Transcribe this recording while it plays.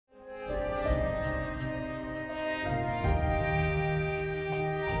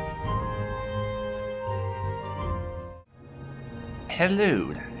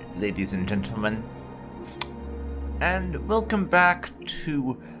Hello, ladies and gentlemen, and welcome back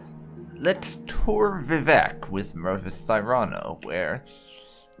to Let's Tour Vivec with Mervis Cyrano, where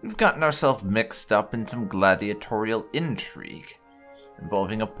we've gotten ourselves mixed up in some gladiatorial intrigue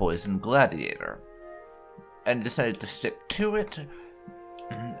involving a poisoned gladiator, and decided to stick to it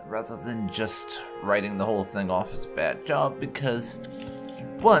rather than just writing the whole thing off as a bad job, because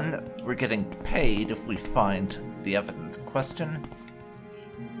one, we're getting paid if we find the evidence in question.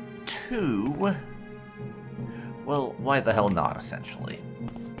 Two, well, why the hell not, essentially?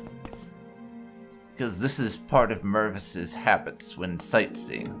 Because this is part of Mervis's habits when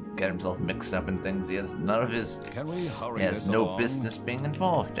sightseeing. Get himself mixed up in things he has none of his... he has no business being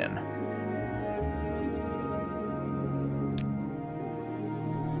involved in.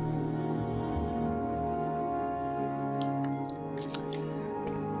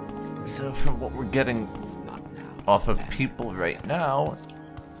 So from what we're getting off of people right now,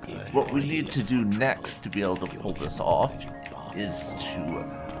 what we need to do next to be able to pull this off is to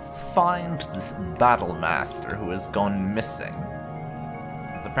find this battle master who has gone missing.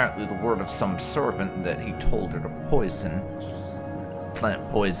 It's apparently the word of some servant that he told her to plant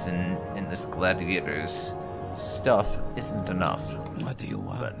poison in this gladiator's stuff isn't enough. What do you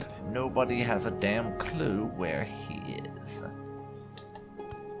want? But nobody has a damn clue where he is.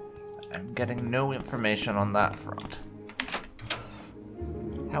 I'm getting no information on that front.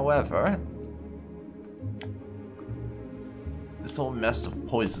 However, this whole mess of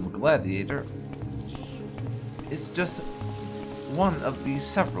poisoned gladiator is just one of the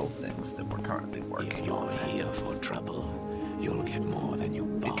several things that we're currently working on. If you're here for trouble, you'll get more than you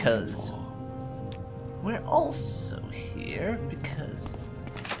bargained for. Because we're also here because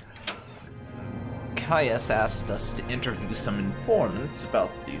Caius asked us to interview some informants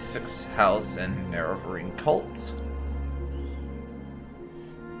about the Sixth House and Nerevarine cults.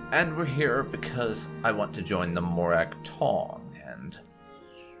 And we're here because I want to join the Morag Tong, and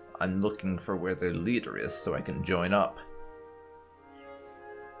I'm looking for where their leader is so I can join up.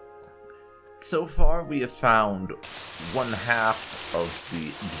 So far we have found one half of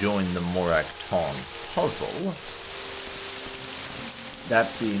the Join the Morag Tong puzzle,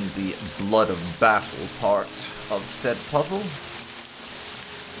 that being the blood of battle part of said puzzle.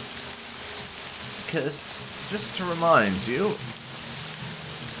 Because, just to remind you,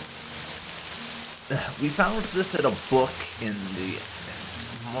 we found this at a book in the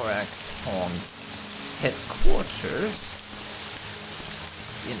Morag Tong headquarters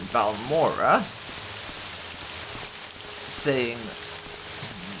in Balmora, saying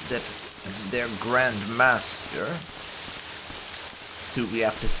that their Grand Master, who we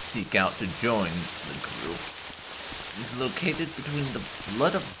have to seek out to join the group, is located between the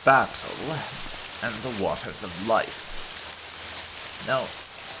blood of battle and the waters of life. Now,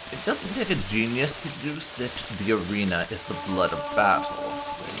 it doesn't take a genius to deduce that the arena is the blood of battle.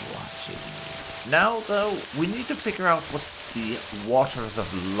 Now, though, we need to figure out what the waters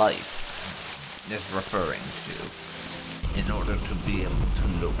of life is referring to in order to be able to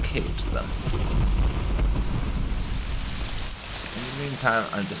locate them. In the meantime,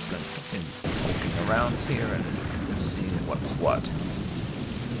 I'm just going to continue poking around here and seeing what's what.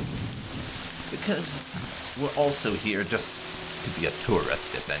 Because we're also here just to be a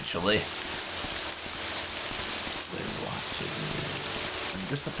tourist, essentially. We're watching you. And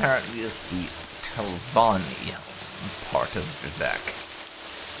this apparently is the Telvanni part of Vivec.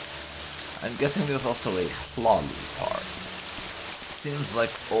 I'm guessing there's also a Hlalu part. It seems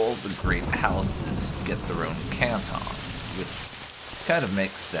like all the great houses get their own cantons, which kind of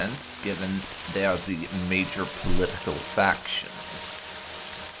makes sense, given they are the major political factions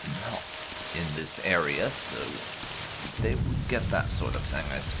in this area, so they would get that sort of thing,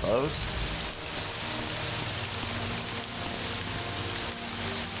 I suppose.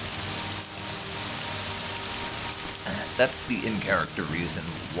 That's the in-character reason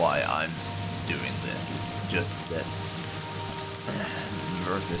why I'm doing this, is just that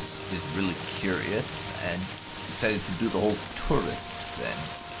Mervis is really curious and decided to do the whole tourist thing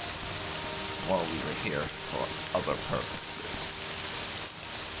while we were here for other purposes.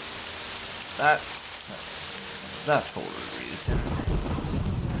 That's that whole reason.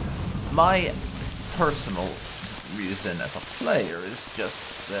 My personal reason as a player is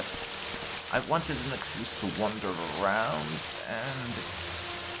just that I wanted an excuse to wander around and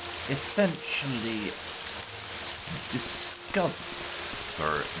essentially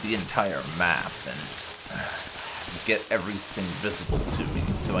discover the entire map and get everything visible to me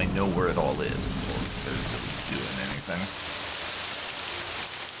so I know where it all is before we start really doing anything.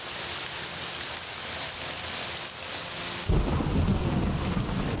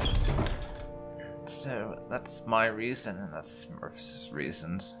 that's my reason, and that's Smurf's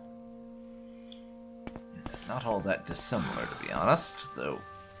reasons. Not all that dissimilar, to be honest, though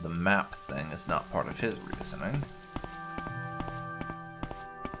the map thing is not part of his reasoning.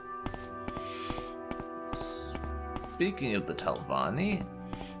 Speaking of the Telvanni,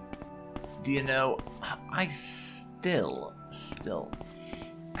 do you know, I still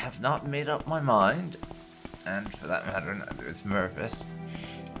have not made up my mind, and for that matter neither is Mervis,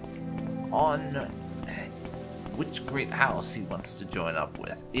 on which great house he wants to join up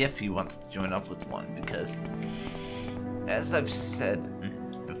with, if he wants to join up with one, because, as I've said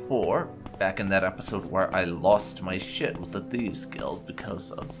before, back in that episode where I lost my shit with the Thieves Guild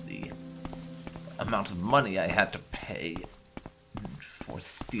because of the amount of money I had to pay for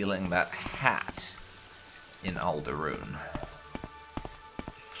stealing that hat in Alderun.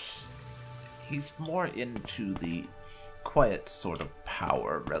 He's more into the quiet sort of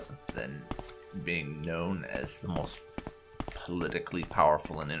power rather than being known as the most politically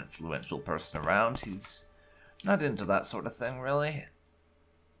powerful and influential person around. He's not into that sort of thing, really.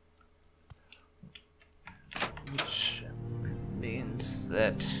 Which means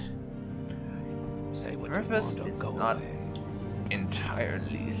that Mervis is not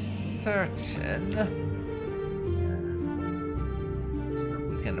entirely certain.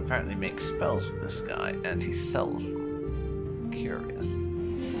 We can apparently make spells with this guy, and he sells them. Curious.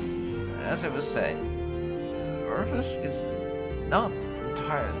 As I was saying, Mervis is not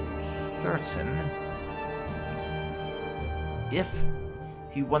entirely certain if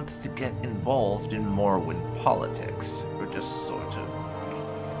he wants to get involved in Morrowind politics, or just sort of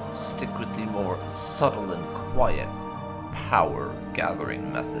stick with the more subtle and quiet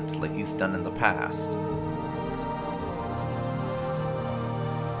power-gathering methods like he's done in the past.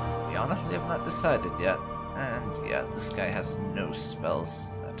 We honestly have not decided yet, and yeah, this guy has no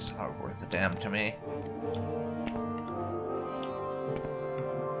spells that are worth a damn to me.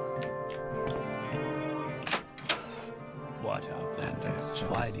 What up, Let's Lander? check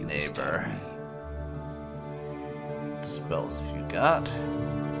Why his do you neighbor. disturb me? Spells if you got.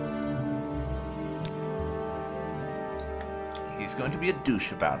 He's going to be a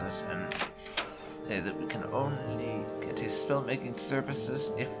douche about it and say that we can only get his spell-making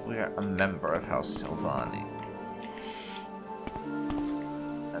services if we're a member of House Telvanni.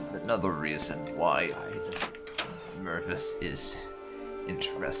 That's another reason why Mervis is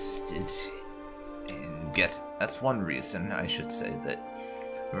interested in that's one reason, I should say, that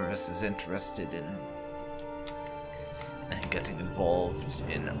Mervis is interested in getting involved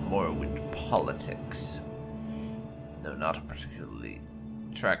in Morrowind politics, though not a particularly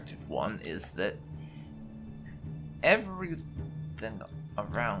attractive one, is that everything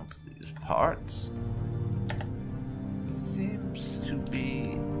around these parts seems to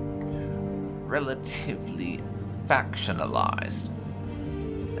be relatively factionalized,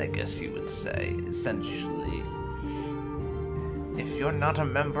 I guess you would say. Essentially, if you're not a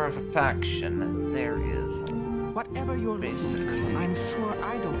member of a faction, there is Whatever you're basically, I'm sure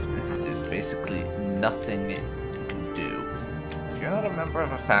I don't know. there's basically nothing you can do. If you're not a member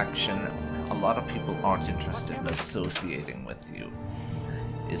of a faction, a lot of people aren't interested in associating with you,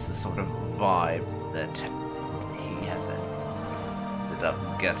 is the sort of vibe that he has ended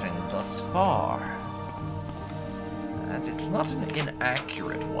up getting thus far. And it's not an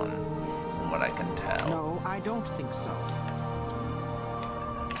inaccurate one, from what I can tell. No, I don't think so.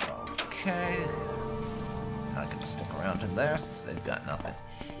 Okay. Not gonna stick around in there since they've got nothing.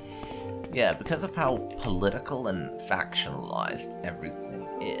 Yeah, because of how political and factionalized everything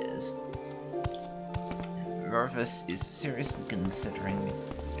is, Mervis is seriously considering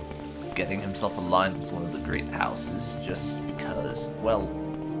getting himself aligned with one of the great houses just because, well,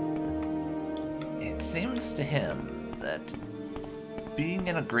 it seems to him that being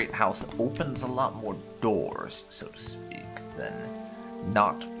in a great house opens a lot more doors, so to speak, than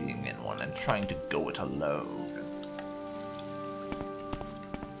not being in one and trying to go it alone.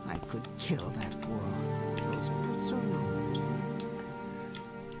 I could kill that girl. Those boots are ruined.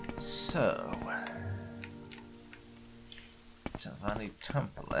 So, Telvanni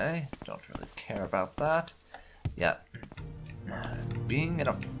Temple, eh? Don't really care about that. Yeah, being in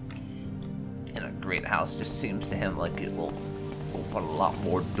a great house just seems to him like it will open a lot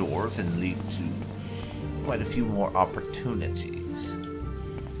more doors and lead to quite a few more opportunities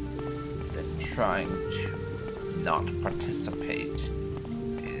than trying to not participate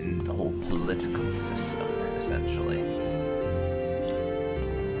in the whole political system, essentially.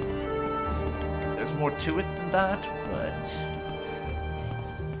 There's more to it than that, but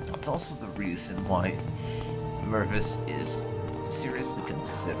that's also the reason why Mervis is seriously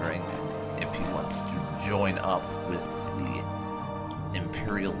considering if he wants to join up with the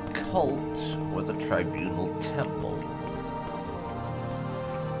Imperial Cult or the Tribunal Temple.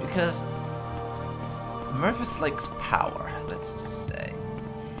 Because Mervis likes power, let's just say.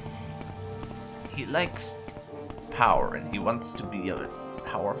 He likes power, and he wants to be a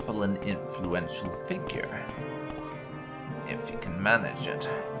powerful and influential figure, if he can manage it.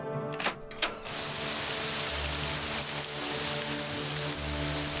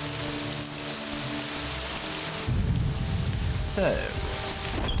 So,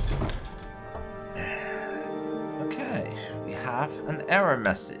 okay, we have an error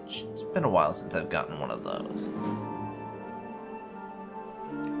message. It's been a while since I've gotten one of those.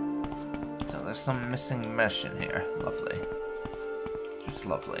 So there's some missing mesh in here. Lovely. Just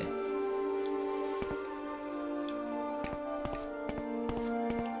lovely.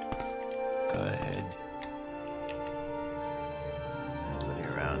 Go ahead. Nobody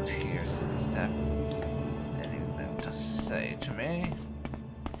around here seems to have anything to say to me.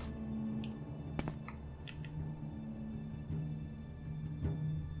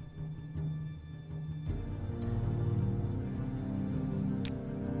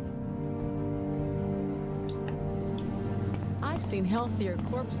 I've seen healthier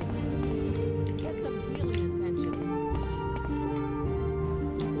corpses. Get some healing attention.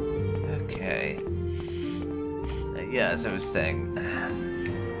 Okay. Yeah, as I was saying,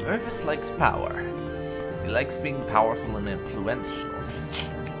 Mervis likes power. He likes being powerful and influential.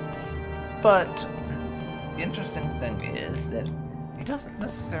 But the interesting thing is that he doesn't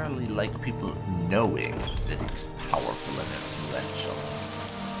necessarily like people knowing that he's powerful and influential.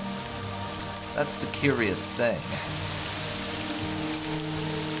 That's the curious thing.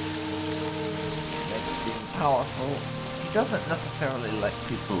 He likes being powerful. He doesn't necessarily like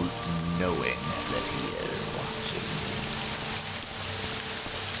people knowing that he is.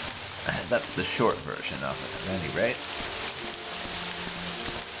 That's the short version of it, at any rate.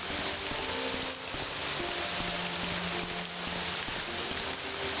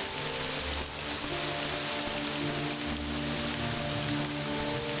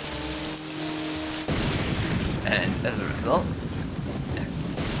 And as a result,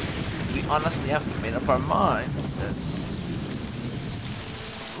 we honestly haven't made up our minds as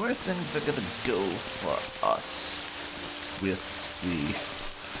where things are gonna go for us with the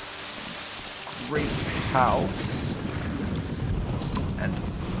great house and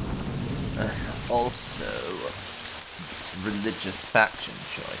also religious faction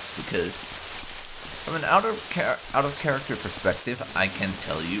choice, because from an out of character perspective, I can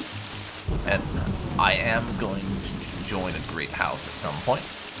tell you that I am going to join a great house at some point,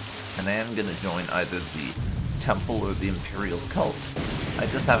 and I am going to join either the temple or the Imperial Cult. I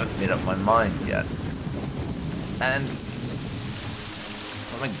just haven't made up my mind yet. And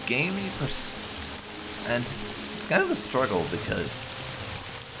from a gaming perspective, and it's kind of a struggle because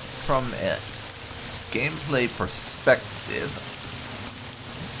from a gameplay perspective,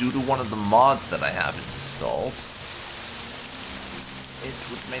 due to one of the mods that I have installed, it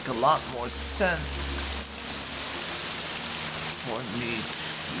would make a lot more sense for me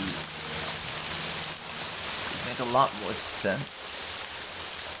to... It would make a lot more sense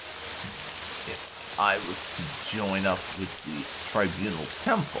if I was to join up with the Tribunal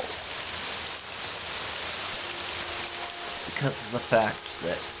Temple. Because of the fact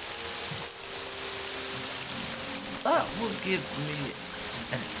that that will give me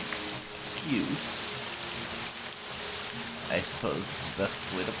an excuse, I suppose is the best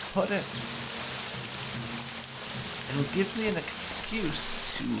way to put it. It'll give me an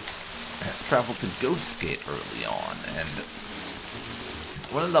excuse to travel to Ghostgate early on, and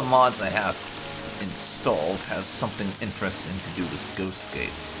one of the mods I have installed has something interesting to do with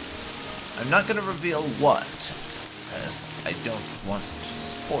Ghostgate. I'm not going to reveal what, as I don't want to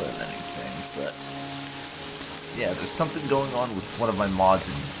spoil anything, but yeah, there's something going on with one of my mods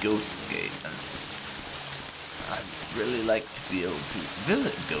in Ghostgate, and I'd really like to be able to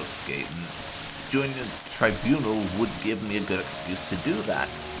visit Ghostgate, and joining the Tribunal would give me a good excuse to do that,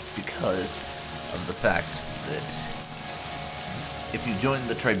 because of the fact that if you join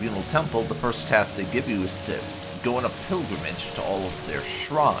the Tribunal Temple, the first task they give you is to go on a pilgrimage to all of their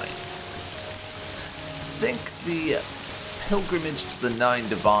shrines. Think the pilgrimage to the 9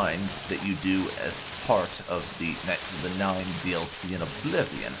 Divines that you do as part of the Knights of the Nine DLC in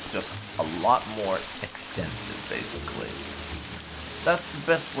Oblivion, just a lot more extensive, basically. That's the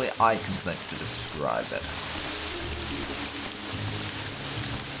best way I can think to describe it.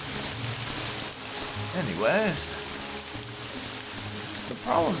 Anyways, the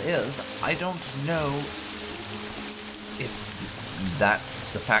problem is, I don't know if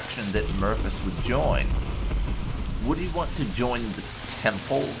that's the faction that Mervis would join. Would he want to join the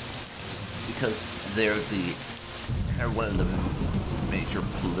Temple? Because they're one of the major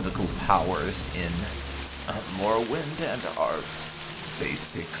political powers in Morrowind and are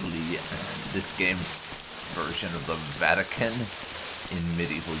basically this game's version of the Vatican in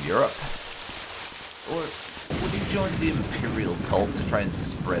medieval Europe. Or would he join the Imperial cult to try and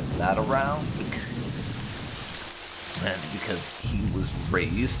spread that around? And because he was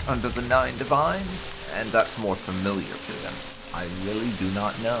raised under the Nine Divines, and that's more familiar to him. I really do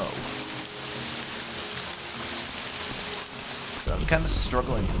not know. So I'm kind of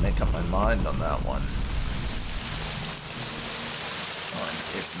struggling to make up my mind on that one. On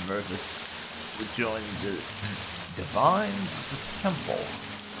if Mervis would join the Divines of the Temple.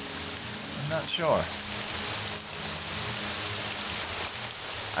 I'm not sure.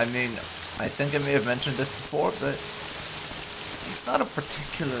 I mean, I think I may have mentioned this before, but he's not a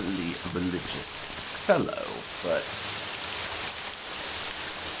particularly religious fellow, but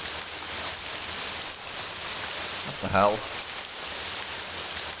what the hell?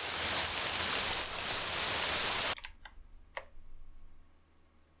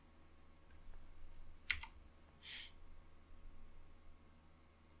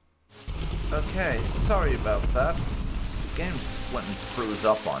 Okay, sorry about that. The game went and froze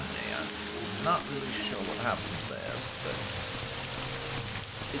up on me. I'm not really sure what happened there, but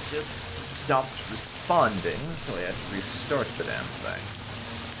it just stopped responding, so I had to restart the damn thing.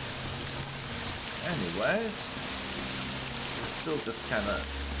 Anyways, we're still just kind of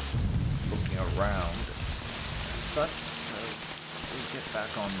looking around and such, so we'll get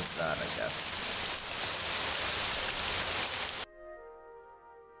back on with that, I guess.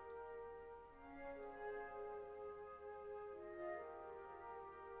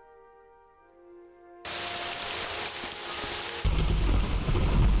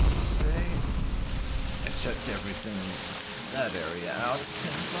 Checked everything in that area out, it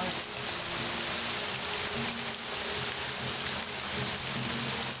seems like.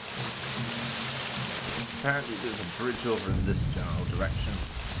 Apparently there's a bridge over in this general direction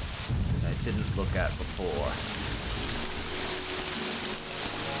that I didn't look at before.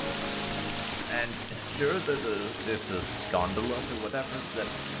 And sure, there's a gondola or whatever that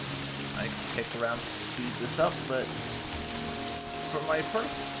I can take around to speed this up, but for my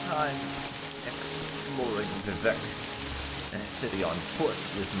first time exploring Vivek's city on foot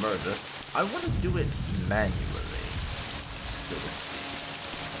with Mervis, I want to do it manually, so to speak,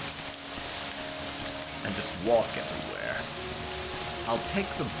 and just walk everywhere. I'll take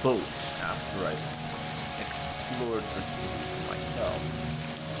the boat after I've explored the city for myself.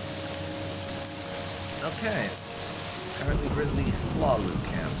 Okay, apparently we're in the Lalu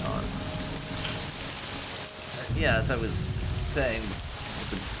Canton. Yeah, as I was saying,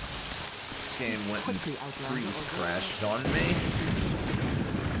 the game went and freeze crashed on me.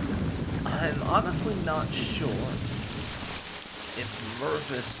 I'm honestly not sure if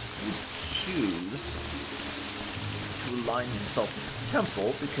Mervis would choose to align himself with the Temple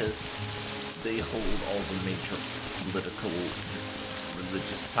because they hold all the major political,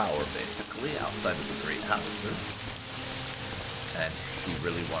 religious power, basically, outside of the great houses. And he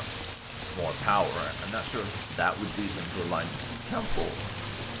really wants more power. I'm not sure if that would lead him to align with the Temple,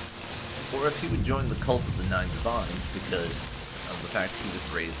 or if he would join the cult of the Nine Divines because of the fact he was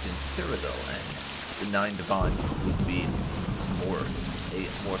raised in Cyrodiil, and the Nine Divines would be a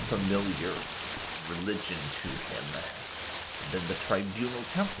more familiar religion to him than the Tribunal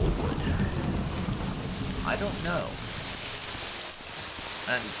Temple would. I don't know.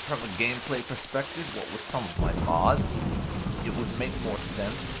 And from a gameplay perspective, what with some of my mods, it would make more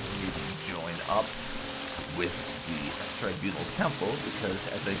sense for me to join up with the Tribunal Temple, because,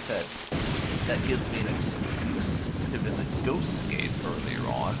 as I said, that gives me an excuse to visit Ghostgate earlier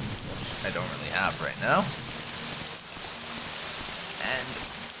on, which I don't really have right now. And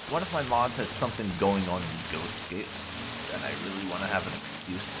what if my mods has something going on in Ghostgate that I really want to have an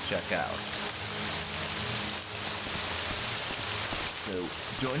excuse to check out? So,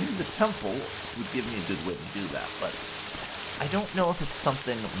 joining the Temple would give me a good way to do that, but I don't know if it's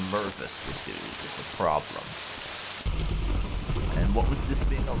something Mervis would do, is the problem. And what with this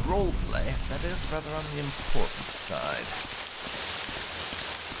being a roleplay, that is rather on the important side.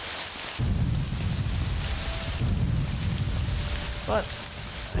 But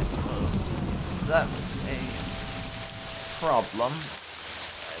I suppose that's a problem,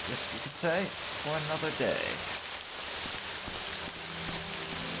 I guess you could say, for another day.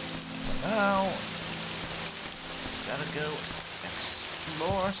 For now, gotta go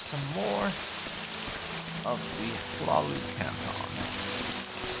explore some more of the Hlalu Canton.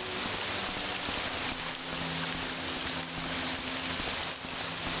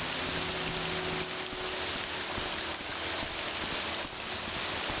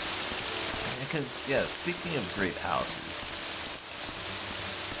 Because, yeah, speaking of great houses,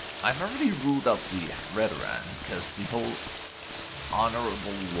 I've already ruled out the Redoran, because the whole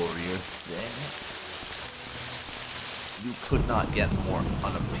honorable warrior thing, you could not get more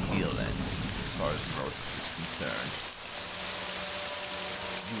unappealing as far as Morrowind is concerned.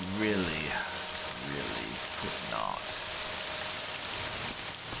 You really, really could not.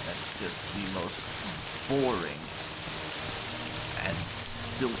 That's just the most boring and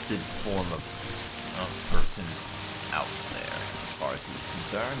stilted form of person out there, as far as he's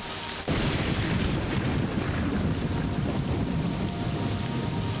concerned.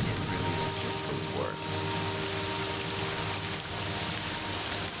 It really is just the worst.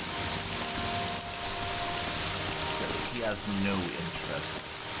 So he has no interest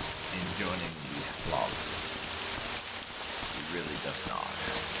in joining the Hlalu. He really does not.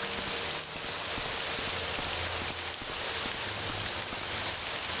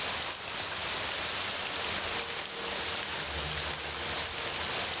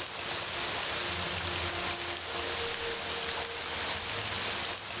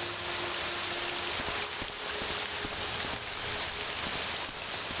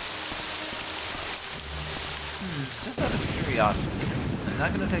 Just out of curiosity, I'm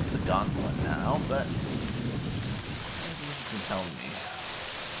not going to take the gauntlet now, but maybe you can tell me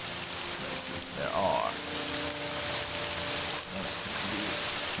places there are.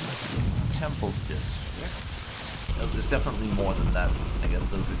 The Temple District. Oh, there's definitely more than that. I guess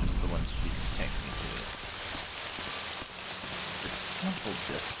those are just the ones she can take me to. The Temple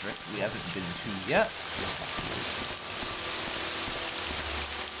District we haven't been to yet.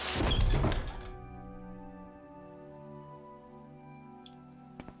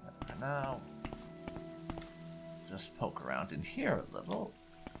 Now, just poke around in here a little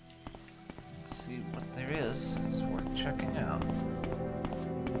and see what there is. It's worth checking out.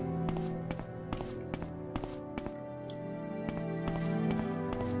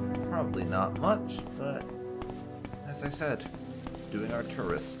 Probably not much, but as I said, doing our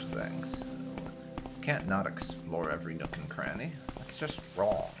tourist things. Can't not explore every nook and cranny. That's just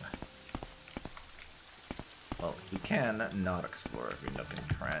wrong. Well, we can not explore every nook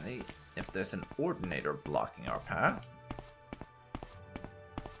and cranny if there's an Ordinator blocking our path.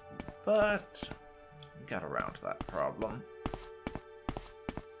 But we got around that problem.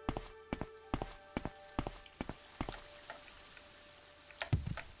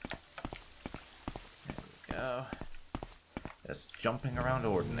 There we go. Just jumping around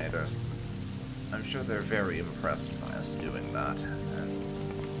Ordinators. I'm sure they're very impressed by us doing that, and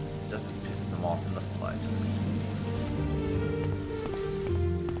it doesn't piss them off in the slightest.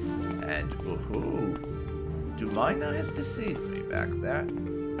 And woohoo! Do mine eyes deceive me back there?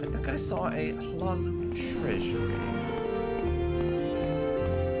 I think I saw a Hlalu treasury.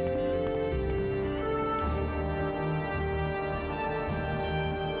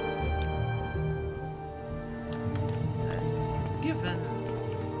 And given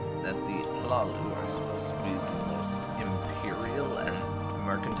that the Hlalu are supposed to be the most imperial and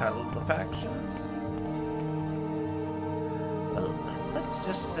mercantile of the factions, well, let's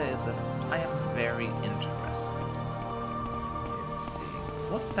just say that I am very interested in seeing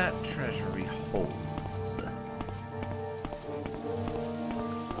what that treasury holds.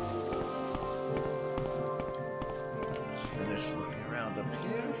 Let's finish looking around up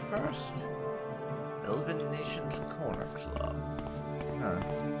here first. Elven Nation's Corner Club. Huh.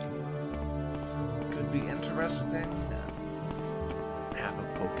 Could be interesting. Have a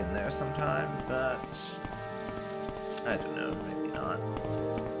poke in there sometime, but I don't know, maybe not.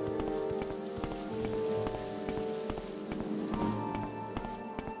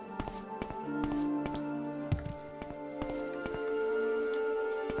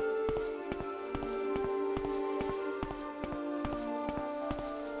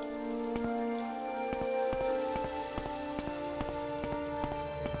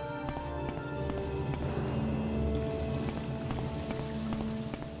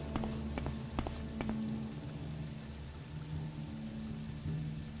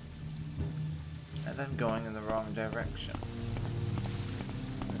 And I'm going in the wrong direction.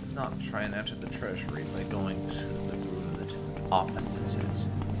 Let's not try and enter the treasury by going to the room that is opposite it.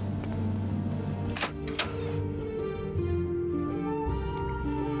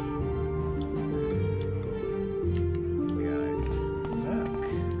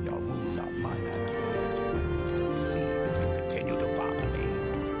 Your wounds are minor. See if you continue to bother me.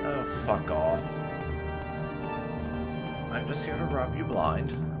 Oh, fuck off. just here to rub you blind,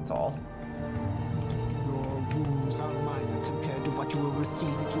 that's all. Your wounds are minor compared to what you will receive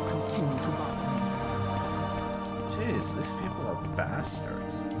if you continue to bother me. Jeez, these people are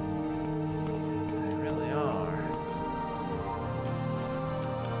bastards. They really are.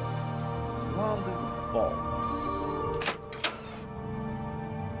 Volume Vaults.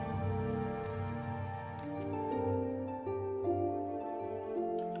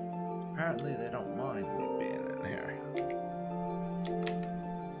 Apparently they don't mind me being in here.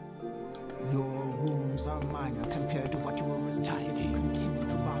 Your wounds are minor compared to what you will receive if you continue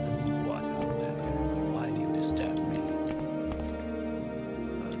to bother me. What, Outlander? Why do you disturb me?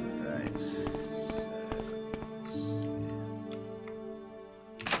 Alright. So, let's see.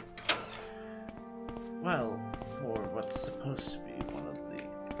 Well, for what's supposed to be one of the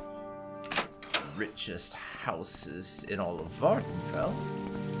richest houses in all of Vardenfell,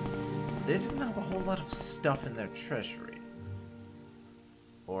 they didn't have a whole lot of stuff in their treasury.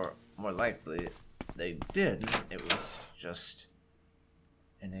 Or, more likely, they did. It was just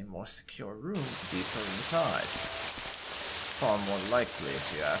in a more secure room deeper inside. Far more likely,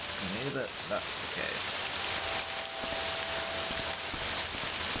 if you ask me, that that's the case.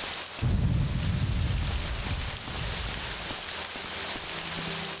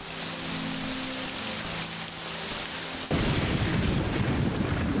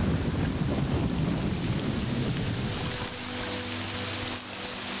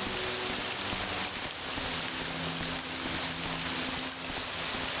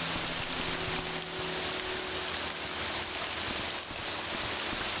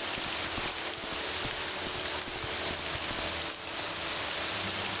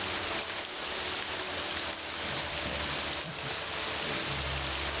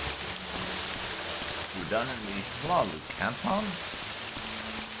 Done in the Lalu Canton.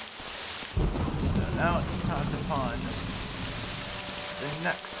 So now it's time to find the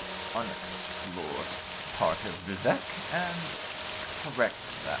next unexplored part of Vivek and correct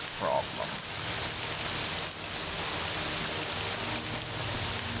that problem.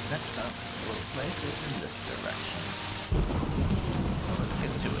 Next unexplored place is in this direction. So let's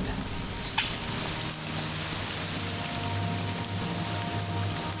get to it.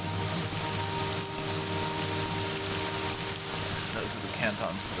 Those are the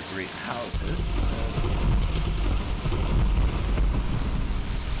cantons for the great houses.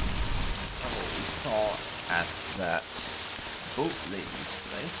 From what we saw at that boat lady's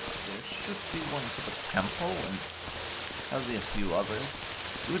place, there should be one for the temple and probably a few others.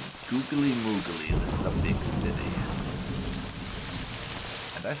 Good googly moogly, this is a big city.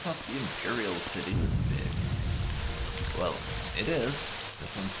 And I thought the Imperial City was big. Well, it is.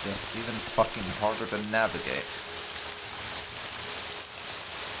 This one's just even fucking harder to navigate.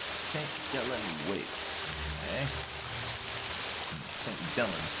 St. Dylan Waste, okay? St.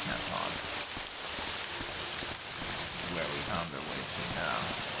 Dylan's Canton. Where we found our way to now.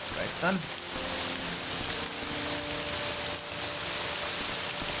 Right then?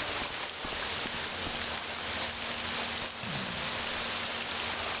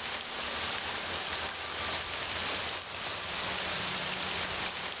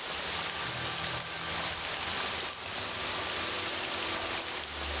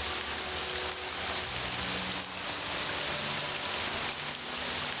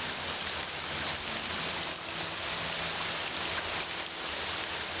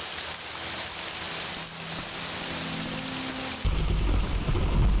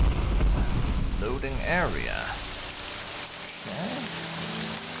 Loading area. Okay.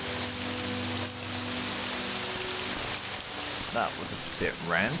 That was a bit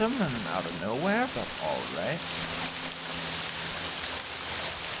random and out of nowhere, but alright.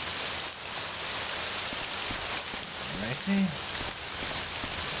 Alrighty.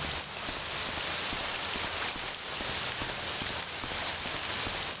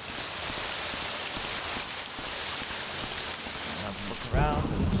 Look around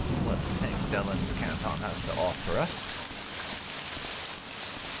and see what St. Dylan's Canton has to offer us.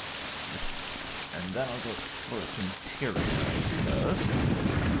 And then I'll go explore its interior, I suppose.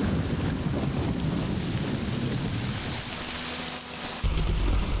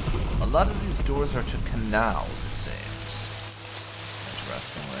 A lot of these doors are to canals, it seems.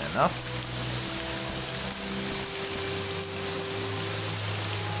 Interestingly enough.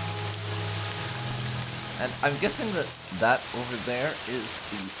 And I'm guessing that that over there is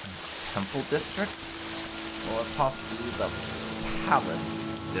the Temple District, or possibly the Palace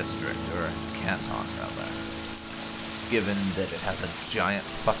District, or Canton, rather. Given that it has a giant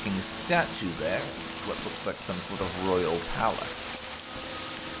fucking statue there, what looks like some sort of royal palace.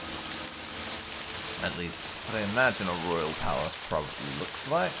 At least what I imagine a royal palace probably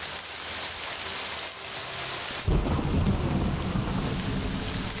looks like.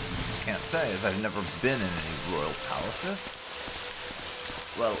 Can't say, as I've never been in any royal palaces.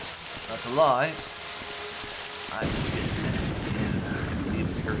 Well, that's a lie. I've been in the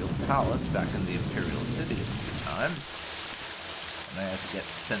Imperial Palace back in the Imperial City a few times, and I had to get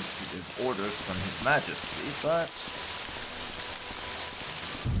sensitive orders from His Majesty, but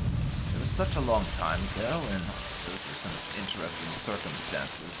it was such a long time ago, and those were some interesting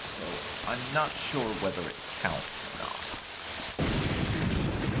circumstances, so I'm not sure whether it counts or not.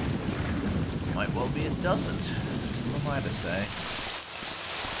 Might well be it doesn't. Who am I to say?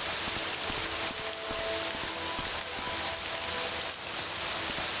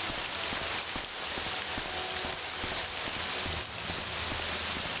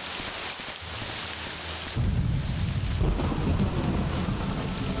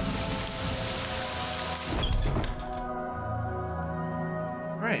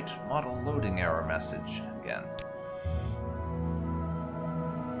 Great, model loading error message again.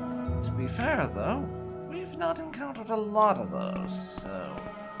 To be fair, though, we've not encountered a lot of those, so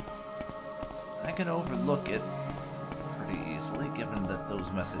I can overlook it pretty easily, given that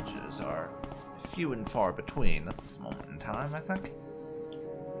those messages are few and far between at this moment in time, I think.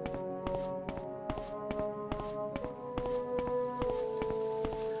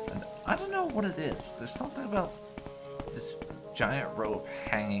 And I don't know what it is, but there's something about this giant row of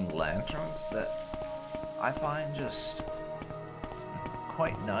hanging lanterns that I find just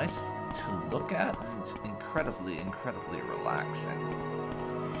quite nice to look at and incredibly, incredibly relaxing.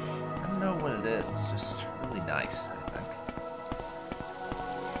 I don't know what it is, it's just really nice, I think.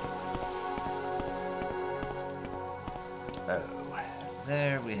 Oh,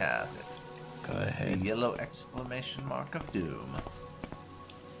 there we have it. Go ahead. The yellow exclamation mark of doom.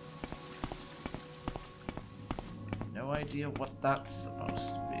 No idea what that's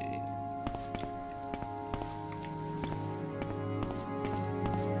supposed to be.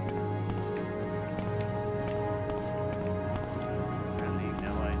 Really,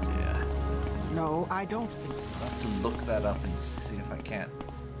 no idea. No, I don't think so. I'll have to look that up and see if I can't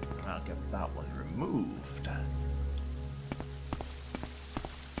somehow get that one removed.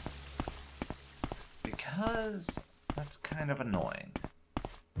 Because that's kind of annoying.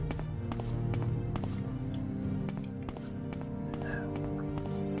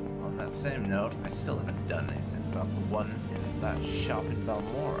 On that same note, I still haven't done anything about the one in that shop in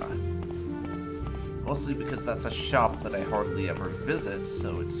Balmora. Mostly because that's a shop that I hardly ever visit,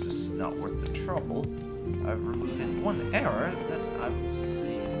 so it's just not worth the trouble of removing one error that I will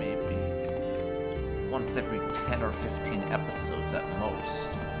see maybe once every 10 or 15 episodes at most.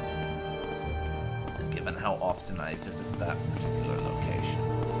 And given how often I visit that particular location.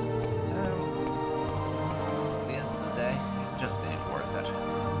 So, at the end of the day, it just ain't worth it.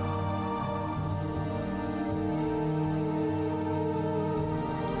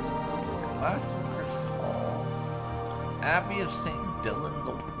 Glassworkers Hall. Abbey of St. Dylan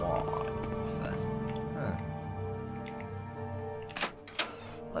the Wise. Huh.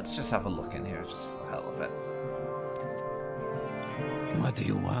 Let's just have a look in here, just for the hell of it. What do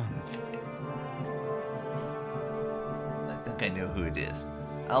you want? I think I know who it is.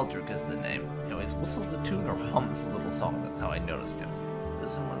 Aldrich is the name. He always whistles a tune or hums a little song. That's how I noticed him.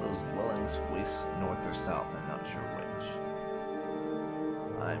 Lives in one of those dwellings, west, north, or south. I'm not sure which.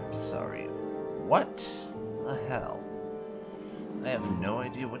 I'm sorry. What the hell? I have no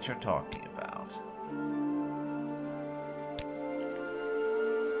idea what you're talking about.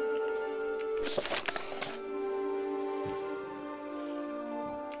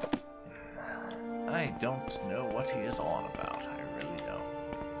 I don't know what he is on about. I really don't.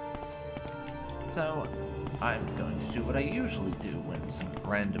 So, I'm going to do what I usually do when some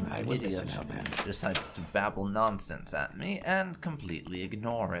random I will idiot listen up, man. decides to babble nonsense at me and completely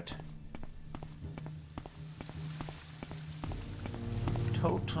ignore it.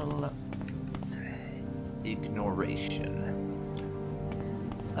 Total ignoration.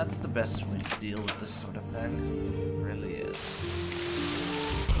 That's the best way to deal with this sort of thing. It really is.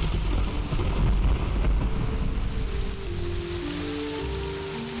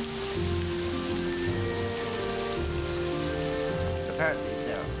 Apparently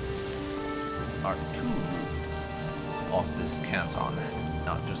there are 2 routes off this canton,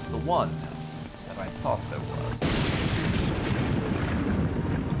 not just the one that I thought there was.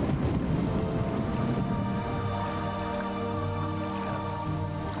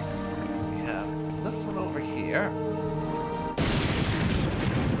 We have this one over here.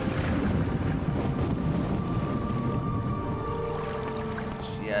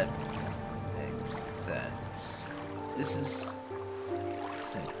 Which, yeah, makes sense. this is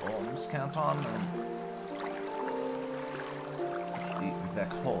St. Olm's Canton, and it's the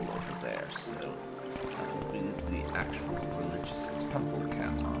Vivek Hall over there, so that will be the actual religious temple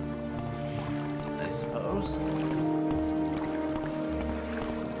canton, I suppose.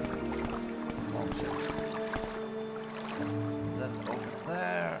 Won't it? Then over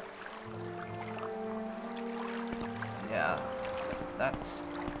there. Yeah, that's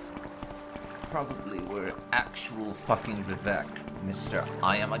probably where actual fucking Vivek, Mr.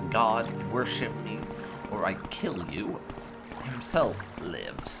 I am a god, worship me, or I kill you, himself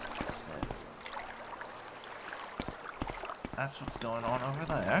lives. So, that's what's going on over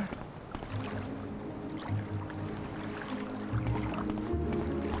there.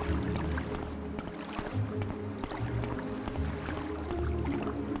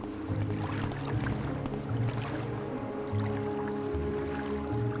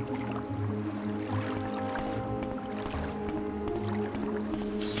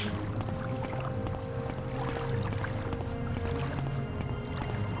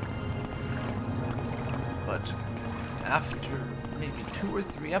 But after maybe 2 or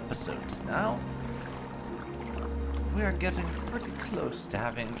 3 episodes now, we are getting pretty close to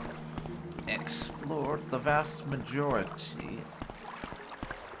having explored the vast majority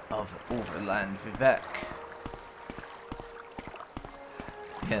of Overland Vivek.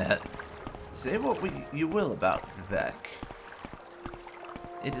 Yeah, say what you will about Vivek.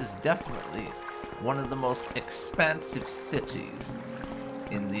 It is definitely one of the most expansive cities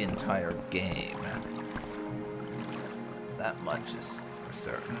in the entire game. That much is for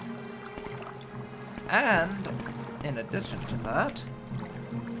certain. And, in addition to that,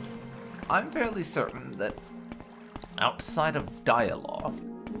 I'm fairly certain that outside of dialogue,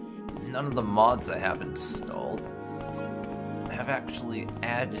 none of the mods I have installed have actually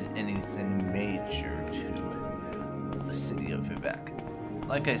added anything major to the city of Vivek.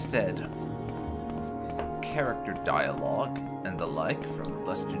 Like I said, character dialogue and the like from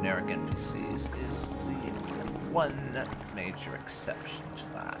less generic NPCs is the one major exception to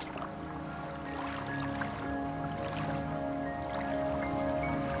that.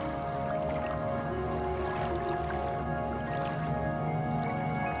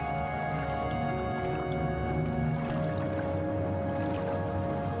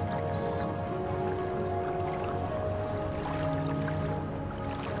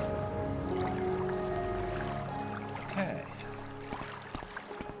 Okay.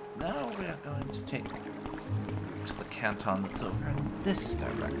 Now we are going to take to the canton that's over in this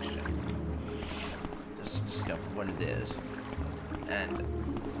direction. Just discover what it is. And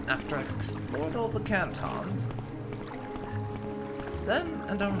after I've explored all the cantons, then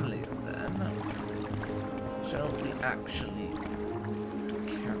and only then shall we actually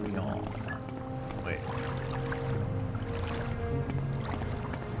carry on. Wait.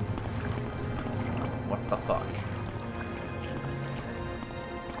 What the fuck?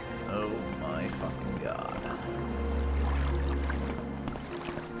 Oh my fucking god.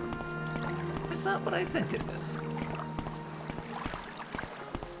 Is that what I think it is?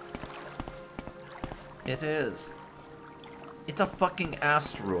 It is. It's a fucking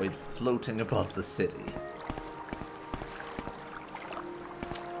asteroid floating above the city.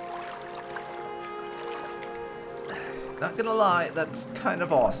 Not gonna lie, that's kind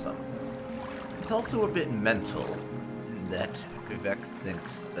of awesome. It's also a bit mental that Vivek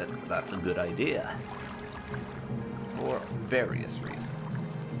thinks that that's a good idea. For various reasons.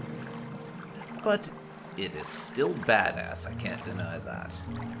 But it is still badass, I can't deny that.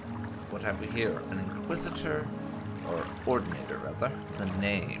 What have we here? An Inquisitor? Or Ordinator, rather. The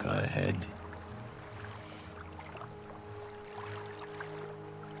name. Go ahead.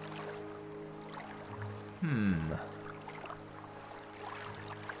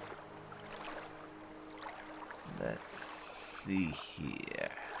 Let's see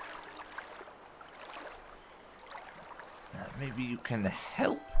here. Now, maybe you can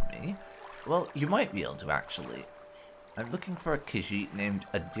help me. Well, you might be able to, actually. I'm looking for a Khajiit named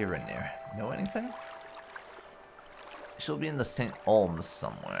Addy. Know anything? She'll be in the St. Olms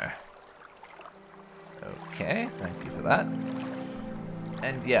somewhere. Okay, thank you for that.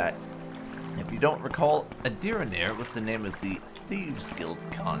 And yeah, if you don't recall, Addy was the name of the Thieves Guild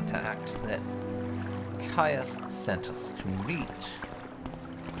contact that Caius sent us to meet.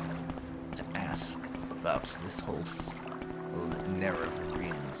 To ask about this whole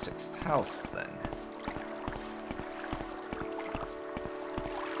Nerevarine 6th house thing.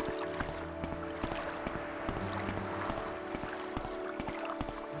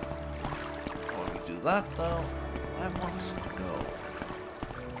 Before we do that, though, I want to go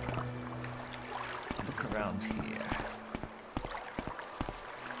look around here.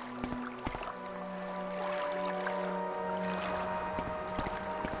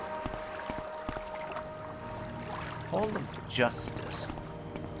 Hall of Justice.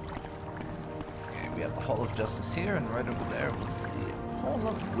 Okay, we have the Hall of Justice here, and right over there was the Hall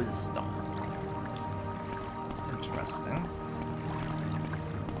of Wisdom. Interesting.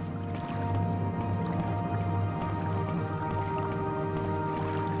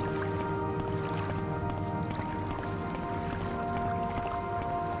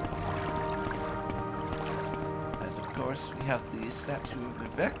 And of course, we have the statue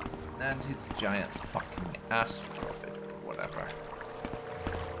of Vivek and his giant fucking asteroid, or whatever.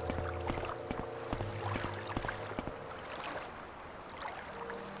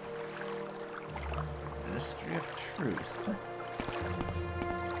 Ministry of Truth.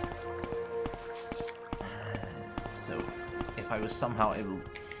 So, if I was somehow able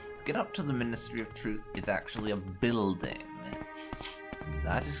to get up to the Ministry of Truth, it's actually a building.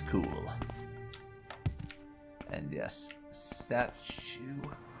 That is cool. And yes, statue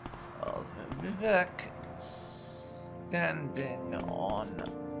of Vivek standing on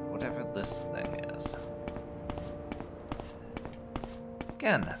whatever this thing is.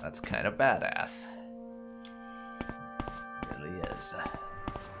 Again, that's kind of badass. It really is.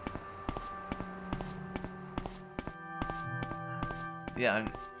 Yeah,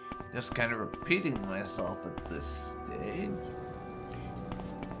 I'm just kind of repeating myself at this stage.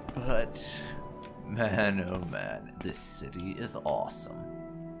 But, man oh man, this city is awesome.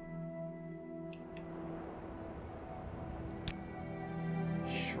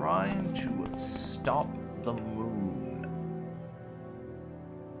 Trying to stop the moon.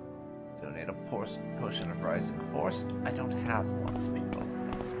 Donate a potion of rising force. I don't have one, people.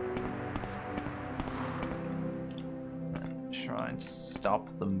 Trying to stop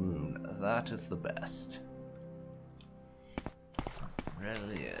the moon. That is the best. It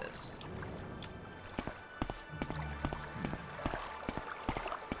really is.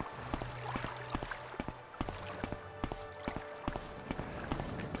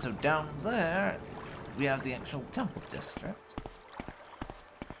 So down there, we have the actual temple district.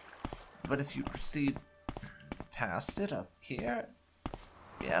 But if you proceed past it up here,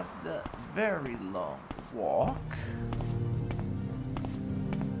 we have the very long walk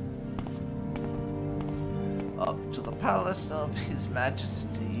up to the palace of His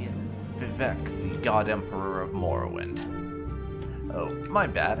Majesty Vivek, the God Emperor of Morrowind. Oh, my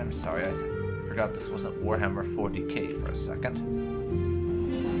bad, I'm sorry, I forgot this wasn't Warhammer 40k for a second.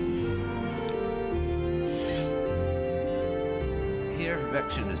 Here, Vivek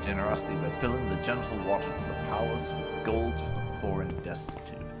showed his generosity by filling the gentle waters of the palace with gold for the poor and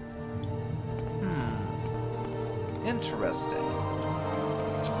destitute. Interesting.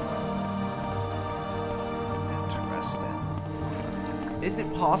 Interesting. Is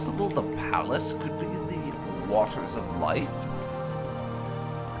it possible the palace could be the waters of life?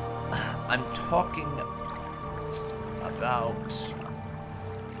 I'm talking about,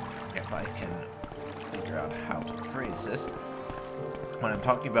 if I can figure out how to phrase this, when I'm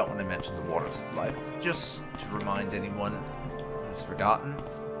talking about when I mention the waters of life, just to remind anyone who's forgotten,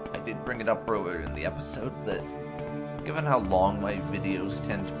 I did bring it up earlier in the episode that given how long my videos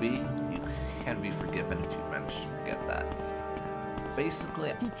tend to be, you can be forgiven if you manage to forget that.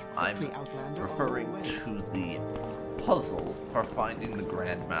 Basically, I'm referring to the puzzle for finding the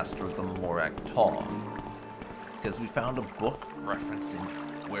Grand Master of the Morak Tong, because we found a book referencing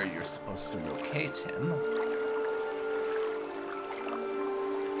where you're supposed to locate him.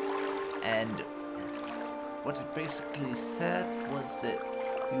 And what it basically said was that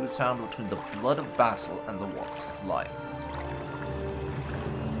he was found between the blood of battle and the waters of life.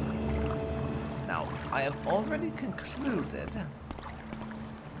 Now, I have already concluded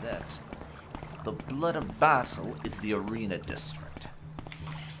that the blood of battle is the arena district.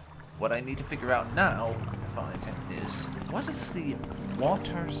 What I need to figure out now to find him is, what is the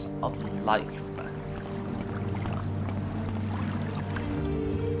waters of life?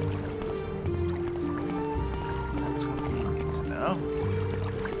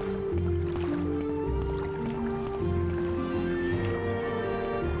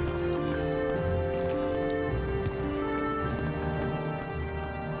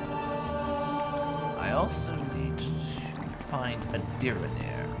 I also need to find a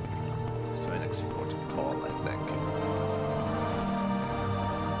Direnair. That's my next port of call, I think.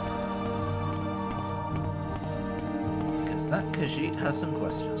 Because that Khajiit has some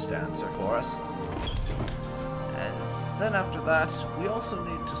questions to answer for us. And then after that, we also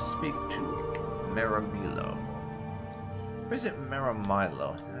need to speak to Maramilo. Or is it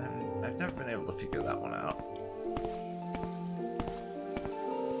Maramilo? I've never been able to figure that one out.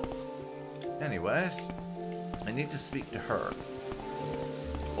 Anyways, I need to speak to her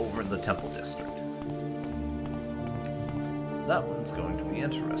over in the Temple District. That one's going to be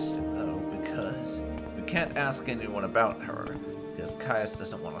interesting, though, because we can't ask anyone about her, because Caius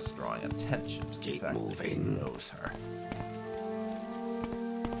doesn't want us drawing attention to the fact that he knows her.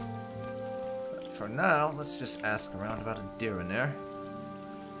 But for now, let's just ask around about a Diranir.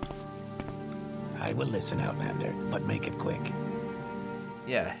 I will listen, Outlander, but make it quick.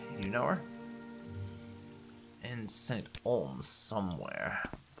 Yeah, you know her? In St. Olms somewhere,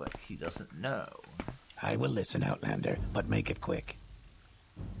 but he doesn't know. I will listen, Outlander, but make it quick.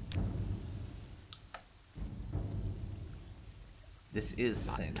 This is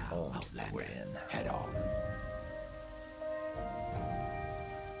Not St. now, Olms that we're Outlander. in. Head on.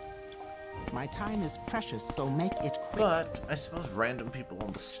 My time is precious, so make it quick. But I suppose random people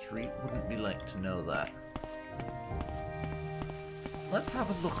on the street wouldn't be like to know that. Let's have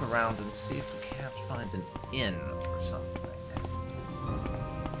a look around and see if we can't find an inn or something.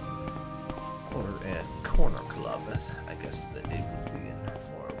 Or a corner club, as I guess that it would be in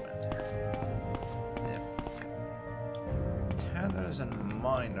Morrowind. If Tanners and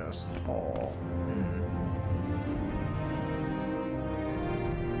Miners Hall.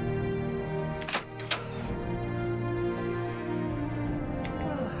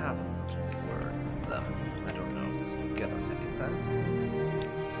 We'll have a little word with them. I don't know if this will get us anything.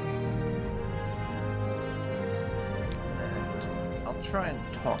 And I'll try and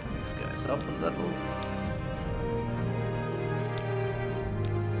talk these guys up a little.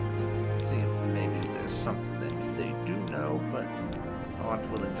 See if maybe there's something they do know, but aren't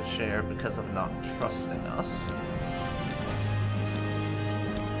willing to share because of not trusting us.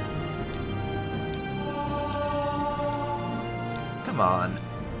 Come on.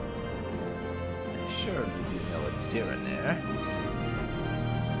 Surely you know a Diranir.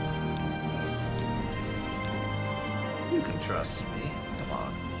 You can trust me. Come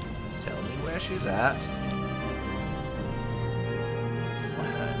on. Tell me where she's at.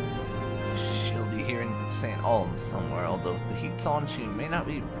 She'll be here in St. Olms somewhere, although if the heat's on, she may not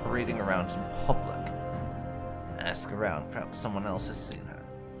be parading around in public. Ask around, perhaps someone else has seen her.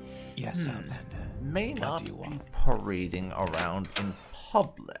 Yes, Outlander. May What not do you be want? parading around in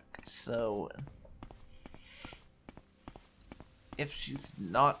public, so if she's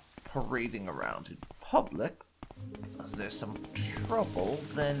not parading around in public, is there some trouble,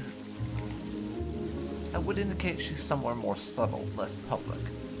 then that would indicate she's somewhere more subtle, less public.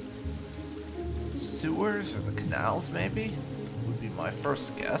 Sewers or the canals, maybe? Would be my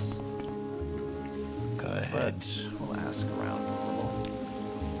first guess. Go ahead. But we'll ask around a little.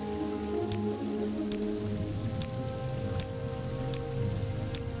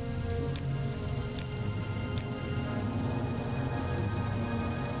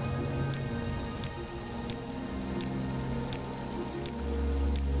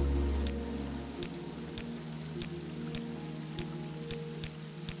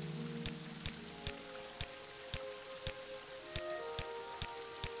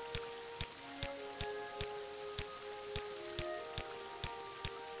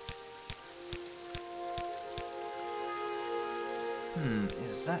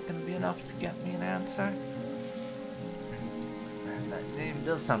 Is that going to be enough to get me an answer? That name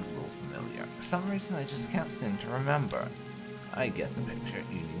does sound a little familiar. For some reason, I just can't seem to remember. I get the picture.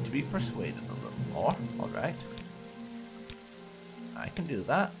 You need to be persuaded a little more. Alright. I can do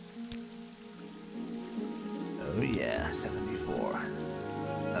that. Oh yeah, 74.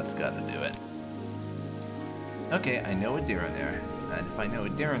 That's gotta do it. Okay, I know a Diranir. And if I know a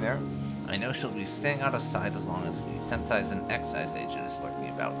Diranir, I know she'll be staying out of sight as long as the Sensei's and Excise agent is lurking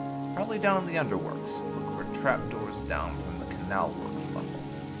about. Probably down in the underworks. Look for trapdoors down from the canal works level.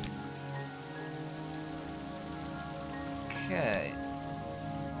 Okay.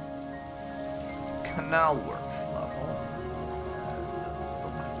 Canal works level.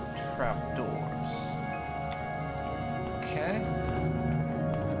 Look for trapdoors. Okay.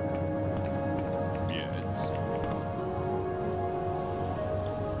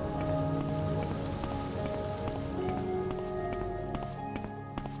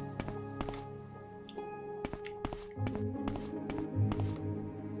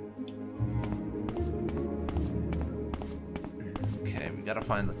 Gotta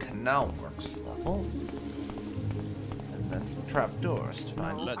find the canal works level. And then some trapdoors to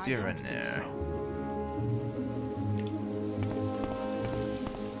find Diranir.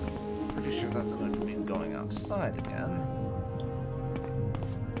 Pretty sure that's going to mean going outside again.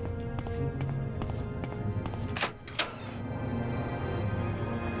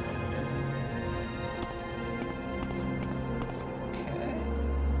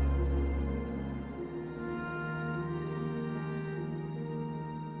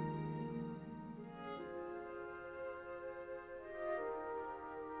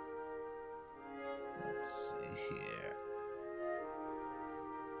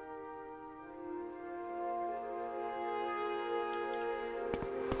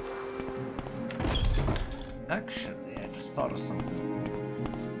 Actually, I just thought of something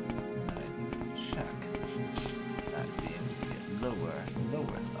that I didn't check. That being the lower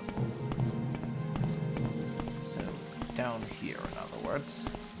level. So, down here, in other words.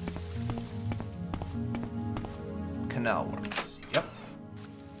 Canal works. Yep.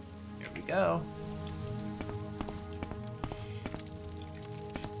 Here we go.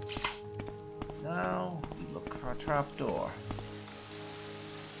 Now, we look for a trapdoor.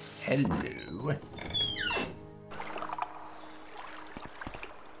 Hello.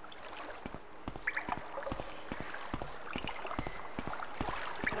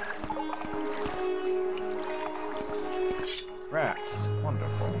 Rats.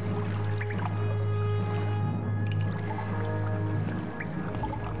 Wonderful.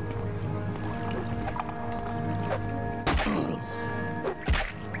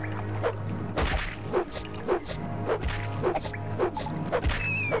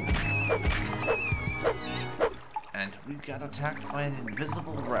 And we got attacked by an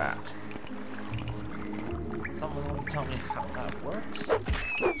invisible rat. Someone want to tell me how that works?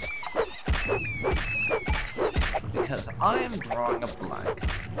 Because I am drawing a blank.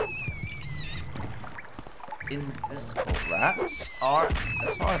 Invisible rats are,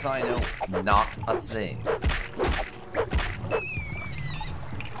 as far as I know, not a thing.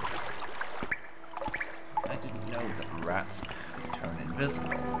 I didn't know that rats could turn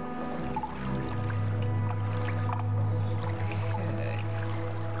invisible. Okay.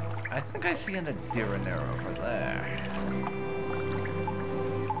 I think I see an Addiranair over there.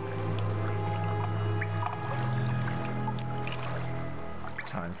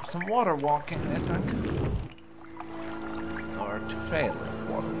 Time for some water walking, I think. Or to fail at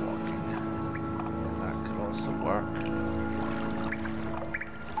water walking. That could also work.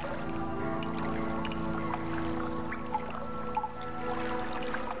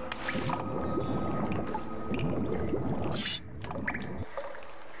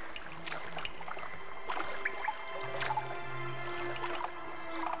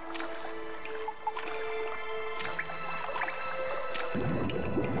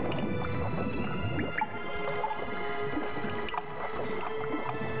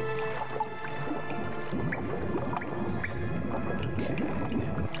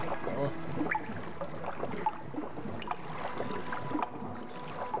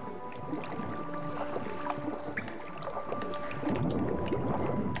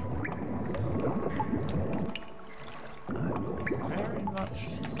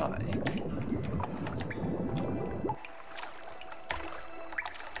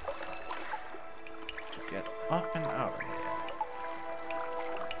 Up and out of here.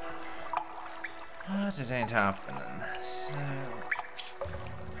 But it ain't happening, so...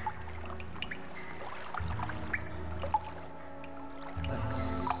 Let's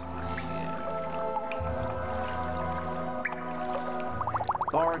see here.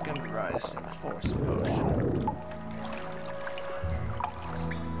 Bargain Rising Force Potion.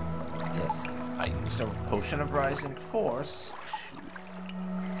 Yes, I used a Potion of Rising Force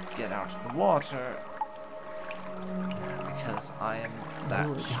to get out of the water. Because I am that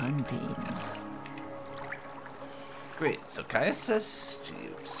Good hunting. Great, so Kaya says to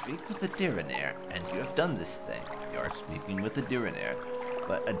you, speak with Addiranair, and you have done this thing. You are speaking with Addiranair,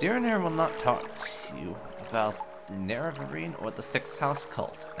 but Addiranair will not talk to you about the Nerevarine or the Sixth House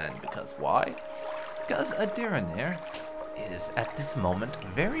cult, and because why? Because Addiranair is at this moment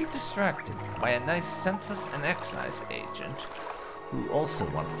very distracted by a nice census and excise agent who also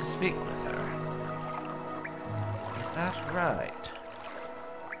wants to speak with her. Is that right?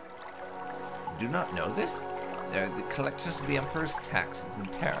 You do not know this? They're the collectors of the Emperor's taxes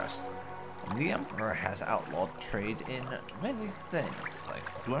and tariffs. And the Emperor has outlawed trade in many things, like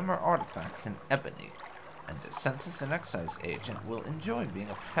Dwemer artifacts and ebony, and a census and excise agent will enjoy being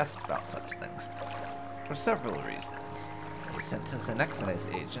a pest about such things. For several reasons. A census and excise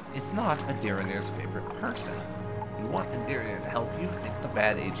agent is not Addiranair's favorite person. You want Addiranair to help you make the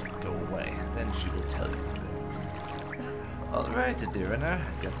bad agent go away, then she will tell you things. Alright, Addiranair,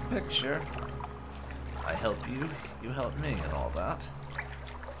 I get the picture. I help you, you help me, and all that.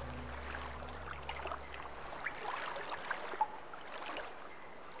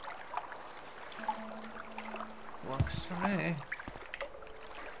 Works for me.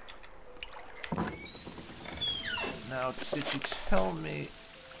 Now, did you tell me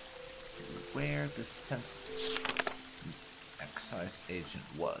where the census excise agent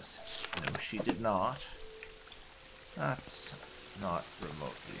was? No, she did not. That's not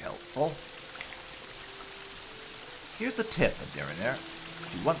remotely helpful. Here's a tip, Addiranair.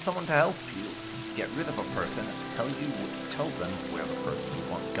 If you want someone to help you get rid of a person, tell them where the person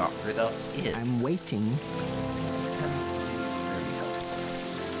you want got rid of is. I'm waiting.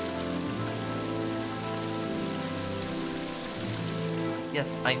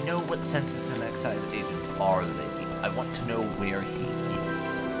 Yes, I know what census and excise agents are, lady. I want to know where he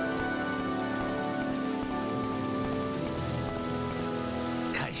is.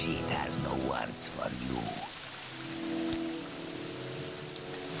 Khajiit has no words for you.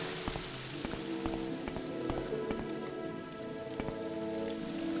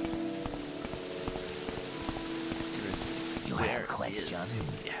 Seriously, You where have questions? is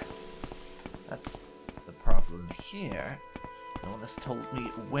he? That's the problem here. No one has told me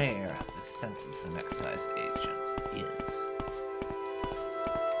where the census and excise agent is.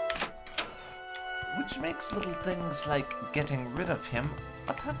 Which makes little things like getting rid of him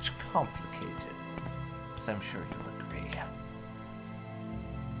a touch complicated, as I'm sure you'll agree.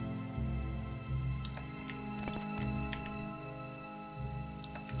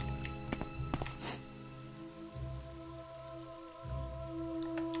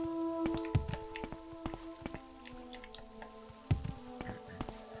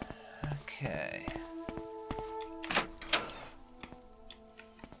 Okay.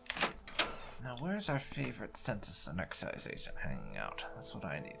 Now, where's our favorite census and excise agent hanging out? That's what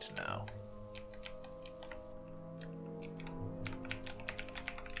I need to know.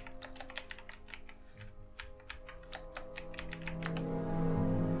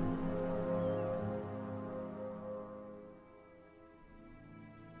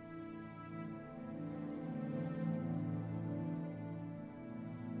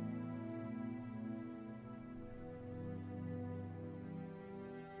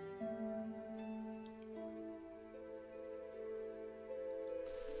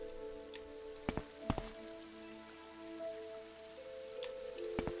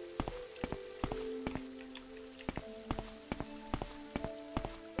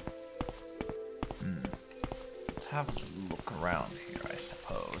 Have a look around here, I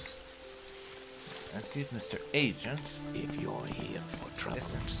suppose. And see if Mr. Agent, If you're here for trouble,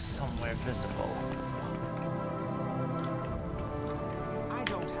 isn't somewhere visible. I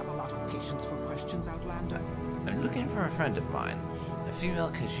don't have a lot of patience for questions, Outlander. I'm looking for a friend of mine, a female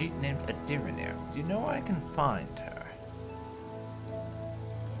Khajiit named Addy. Do you know where I can find her?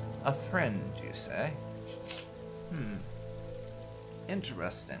 A friend, you say?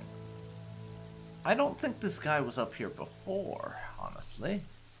 Interesting. I don't think this guy was up here before, honestly.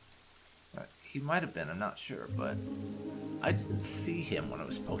 He might have been, I'm not sure, but I didn't see him when I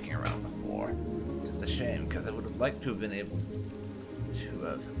was poking around before. Which is a shame, because I would have liked to have been able to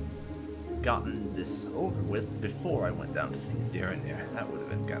have gotten this over with before I went down to see Addy. That would have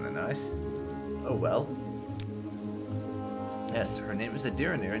been kind of nice. Oh well. Yes, her name is Addy,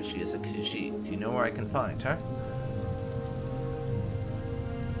 and she is a Khajiit. Do you know where I can find her?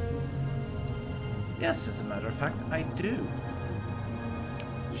 Yes, as a matter of fact, I do.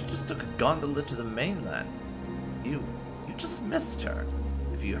 She just took a gondola to the mainland. You just missed her.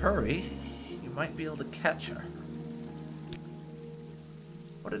 If you hurry, you might be able to catch her.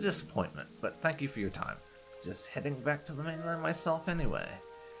 What a disappointment, but thank you for your time. It's just heading back to the mainland myself anyway,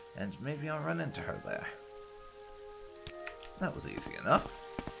 and maybe I'll run into her there. That was easy enough.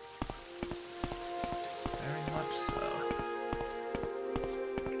 Very much so.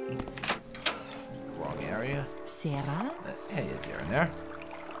 Area. Sarah? Hey, Addy.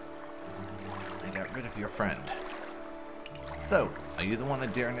 I got rid of your friend. So, are you the one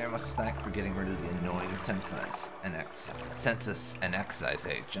Addy must thank for getting rid of the annoying census and excise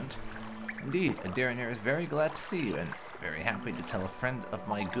agent? Indeed, Addy is very glad to see you and very happy to tell a friend of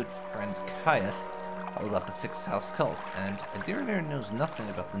my good friend Caius all about the Sixth House cult, and Addy knows nothing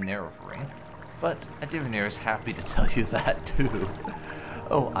about the Nerevarine, but Addy is happy to tell you that too.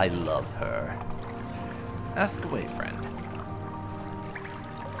 Oh, I love her. Ask away, friend.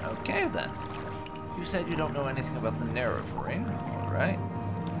 Okay, then. You said you don't know anything about the Nerevarine, alright?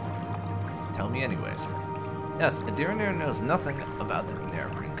 Tell me anyways. Yes, Addy knows nothing about the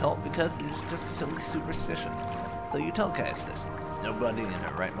Nerevarine cult because it is just silly superstition. So you tell Caius this. Nobody in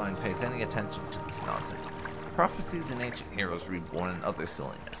her right mind pays any attention to this nonsense. Prophecies and ancient heroes reborn and other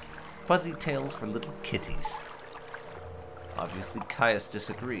silliness. Fuzzy tales for little kitties. Obviously, Caius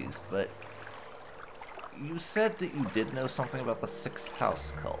disagrees, but you said that you did know something about the Sixth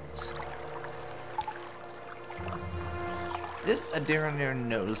House cult. This Addy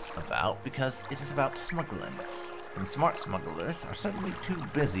knows about because it is about smuggling. Some smart smugglers are suddenly too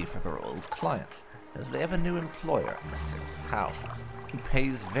busy for their old clients, as they have a new employer in the Sixth House, who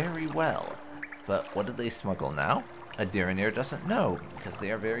pays very well. But what do they smuggle now? Addy doesn't know, because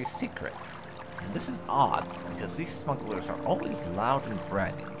they are very secret. And this is odd, because these smugglers are always loud and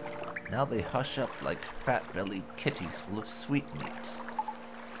bragging. Now they hush up like fat-bellied kitties full of sweetmeats.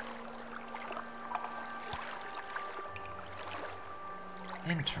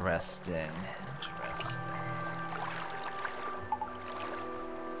 Interesting. Interesting.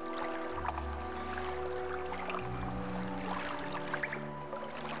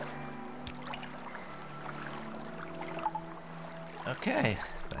 Okay,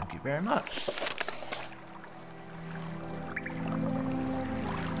 thank you very much.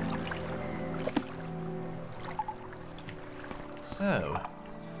 So,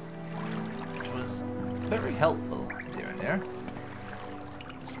 it was very helpful doing there,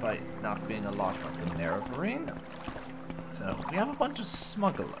 despite not being a lot of the Morrowind. So, we have a bunch of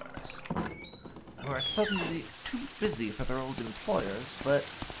smugglers who are suddenly too busy for their old employers, but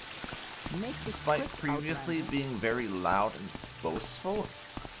despite previously being very loud and boastful,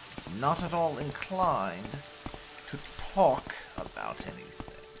 not at all inclined to talk about anything.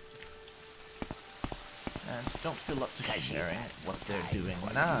 And don't feel up to sharing what they're doing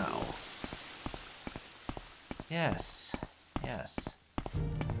now. Yes, yes.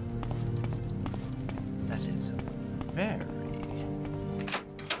 That is very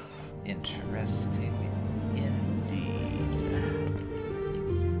interesting indeed.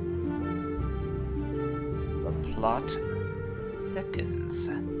 The plot thickens,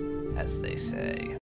 as they say.